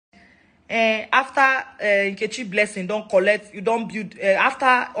After Nkechi Blessing don't collect, you don't build,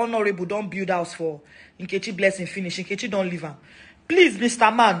 after Honorable don't build house for Nkechi Blessing finish, Nkechi don't leave him. Please,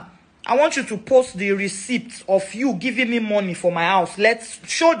 Mr. Man, I want you to post the receipt of you giving me money for my house. Let's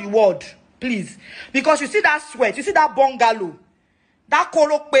show the world, please. Because you see that sweat, you see that bungalow, that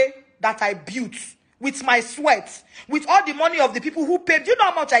korope that I built with my sweat, with all the money of the people who paid. Do you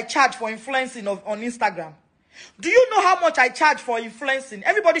know how much I charge for influencing on Instagram? Do you know how much I charge for influencing?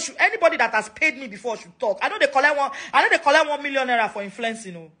 Anybody that has paid me before should talk. I know they collect 1 million naira for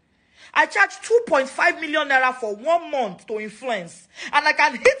influencing. No. I charge 2.5 million naira for 1 month to influence. And I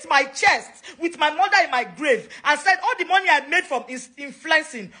can hit my chest with my mother in my grave and said all the money I made from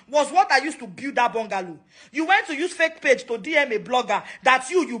influencing was what I used to build that bungalow. You went to use fake page to DM a blogger that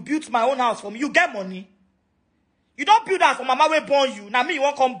you built my own house for me. You get money. You don't build house for mama wey born you. Now me you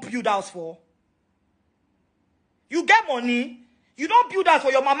won't come build house for. You get money. You don't build house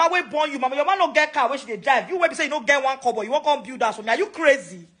for your mama wey born you. Mama, your mama no get car where she dey drive. You will say you don't get 1 kobo. You won't come build house for me. Are you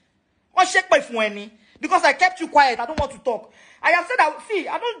crazy? What shake my phone? Because I kept you quiet. I don't want to talk. I have said that, see,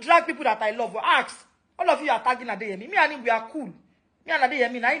 I don't drag people that I love. Ask. All of you are tagging Adeyemi. Me and him, we are cool. Me and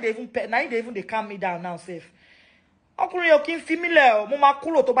Adeyemi, now they even calm me down now, safe. Ọkùnrin ò kí ń fi mí lẹ̀ o. Mo máa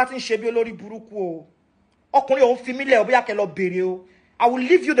kúrò tó bá ti ń ṣe bí olórí burúkú o. Ọkùnrin ò ń fi mí lẹ̀ o, bóyá kẹ́ lọ bèrè o. I will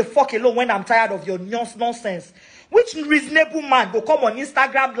leave you the fuck alone when I'm tired of your nonsense. Which reasonable man go come on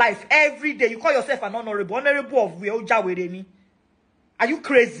Instagram live every day? You call yourself an honorable. Honorable of where? Ojawereni. Are you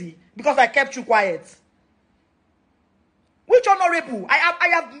crazy? Because I kept you quiet. Which honorable?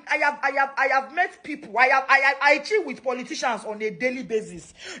 I have met people. I chill with politicians on a daily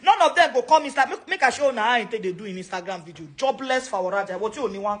basis. None of them go come Instagram. Make a show now how they do in Instagram video. Jobless for Raja. What you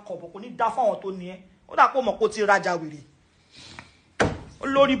only want couple? Only dafa on Tony. Oda ko mo koti Raja wiri.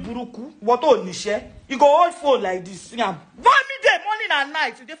 Olori buruku. What on nishe? You go hold phone like this. One day, morning and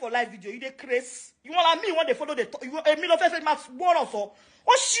night. You dey for live video. You dey craze. You want me? Want they follow the? You me no first match one or so.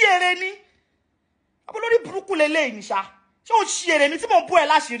 O ṣiere ni. Olori buruku lele ni sha. Ṣé o ṣiere ni tí mo bú ẹ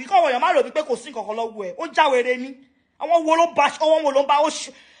láṣìírí ko àwọn èèyàn má rò bí pé kò sí nǹkan lọ́wọ́ ẹ. Ó jáwèrè ni. Àwọn wo ló bá àwọn wo ló bá o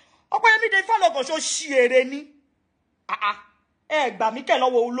Ọpẹ́yẹmí dey follow go ṣó ṣiere ni. Ẹ gbà mí kẹ́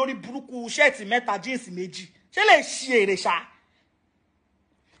lọ́wọ́ olórí burúkú shirt mẹ́ta jeans méjì. Ṣé lè ṣiere ṣá?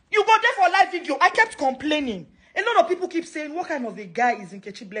 You go there for live video. I kept complaining. A lot of people keep saying, what kind of a guy is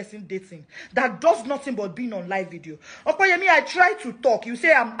Nkechi Blessing dating that does nothing but being on live video? Okoyemi, I try to talk. You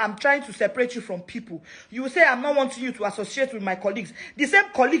say I'm trying to separate you from people. You say I'm not wanting you to associate with my colleagues. The same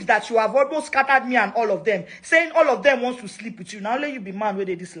colleagues that you have almost scattered me and all of them, saying all of them wants to sleep with you. Now let you be man where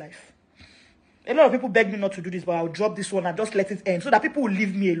they this life. A lot of people beg me not to do this, but I'll drop this one and just let it end so that people will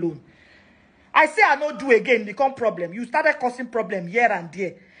leave me alone. I say I don't do again, become problem. You started causing problem here and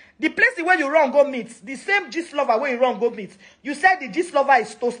there. The place where you wrong go meet, the same gist lover where you wrong go meet. You said the gist lover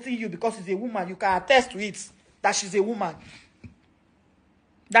is toasting you because she's a woman. You can attest to it that she's a woman.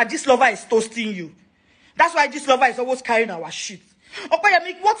 That gist lover is toasting you. That's why gist lover is always carrying our shit.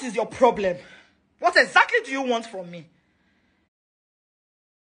 Okoyemi, what is your problem? What exactly do you want from me?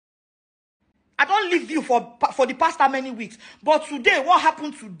 I don't leave you for the past how many weeks. But today, what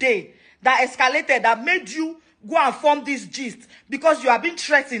happened today that escalated, that made you go and form this gist because you are being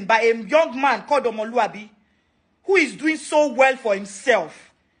threatened by a young man called Omoluabi who is doing so well for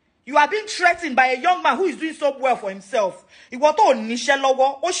himself. You are being threatened by a young man who is doing so well for himself. Ìwọ tó níṣẹ́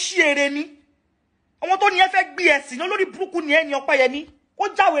lọ́wọ́, ó ṣiere ni. Àwọn tó ní ẹ fẹ́ gbé ẹ̀sìn lórí burúkú ni ẹni Ọpẹ́yẹmí. Ó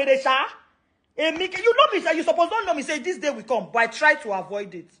jáwèrè ṣá. Èmi, you know me, say you suppose don't know me, say this day will come, but I try to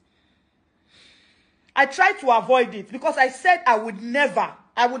avoid it. I tried to avoid it because I said I would never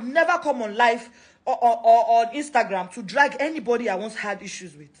come on live or on Instagram to drag anybody I once had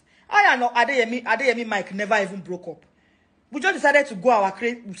issues with. I and Adeyemi Mike never even broke up. We just decided to go our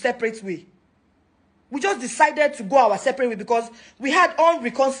separate way. We just decided to go our separate way because we had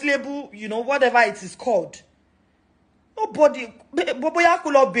unreconcilable, you know, whatever it is called. Nobody, boya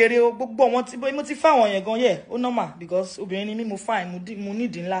ko lo bere o, gbogbo won ti mo ti fa won yen gan, yeah, o normal because obìnrin ni mi mo fine, mo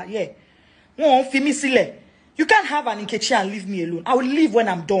need nla, yeah. Won fi mi sílẹ̀. You can't have an Nkechi and leave me alone. I will leave when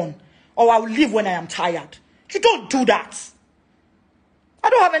I'm done. Or I will leave when I am tired. You don't do that. I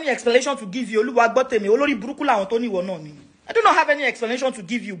don't have any explanation to give you. I do not have any explanation to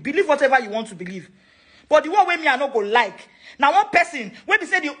give you. Believe whatever you want to believe. But the one way me I not go like. Now one person, when they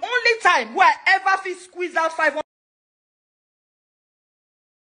say the only time where I ever feel squeeze out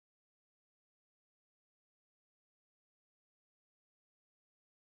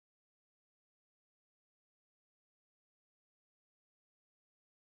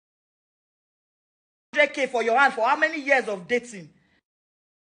your hand for how many years of dating?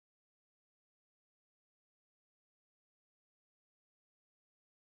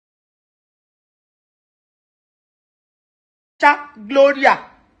 Gloria.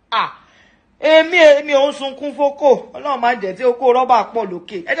 Èmi ò ń sunkún fókò. Ọlọ́run má jẹ́ tí oko rọ́bà pọ̀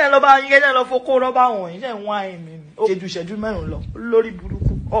lókè. Ẹ jẹ́ lọ bá yín, ẹ jẹ́ lọ fókò rọ́bà wọ̀nyí. Ṣé ń wá èmi ni. Ó ṣẹ́jú mẹ́rin lọ. Lórí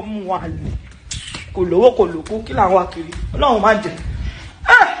burúkú. Ọmú wa lè. Kò lówó kò lókú. Kí làwọn akiri? Ọlọ́run má jẹ́.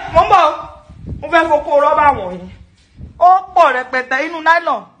 Mo ń bọ̀. Mo fẹ́ fókò rọ́bà wọ̀nyí. Ó pọ̀ rẹpẹtẹ inú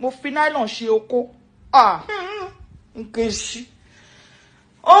nylon. Mo fi nylon ṣe oko. Nkechi.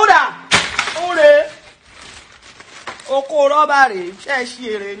 Ora. Ore. Oko rọ́bà rèé, ṣé ṣí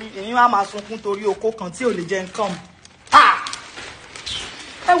èrè ni èyí máa sunkún torí oko kan tí ò lè jẹ nǹkan.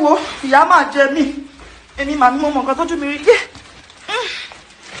 Ẹ wo, ìyá máa jẹ mí. Èmi màmí mo mọ̀ nǹkan tójú mi rí.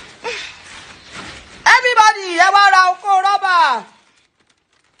 Everybody, ẹ wá ra oko rọ́bà.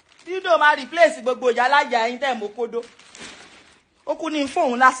 Dídò máa replace gbogbo ìyá láyà ẹ̀yin tẹ́ mo kodo. Ó kú ní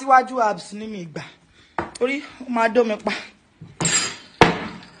fóun lásíwájú abs ní mi gbà. Torí ó máa dó mi pa.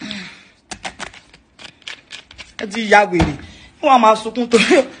 Ẹ ti ya wèrè. Wọ́n máa sunkún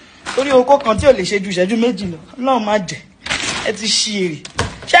torí oko kan tí ò lè ṣe ju ìṣẹ́jú méjì lọ. Ọlọ́run má jẹ́. Ẹ ti ṣí èrè.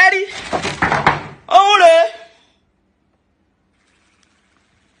 Ṣẹ́rí. Òun rèé.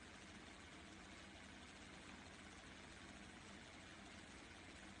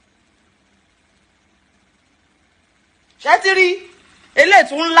 Ṣé ti rí? Eléyìí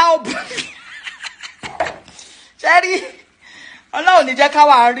tún ńlá òbí. Ṣẹ́rí. Ọlọ́run ní jẹ́ ká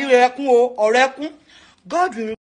wá rí ẹkún o, ọ̀rọ̀ ẹkún. God will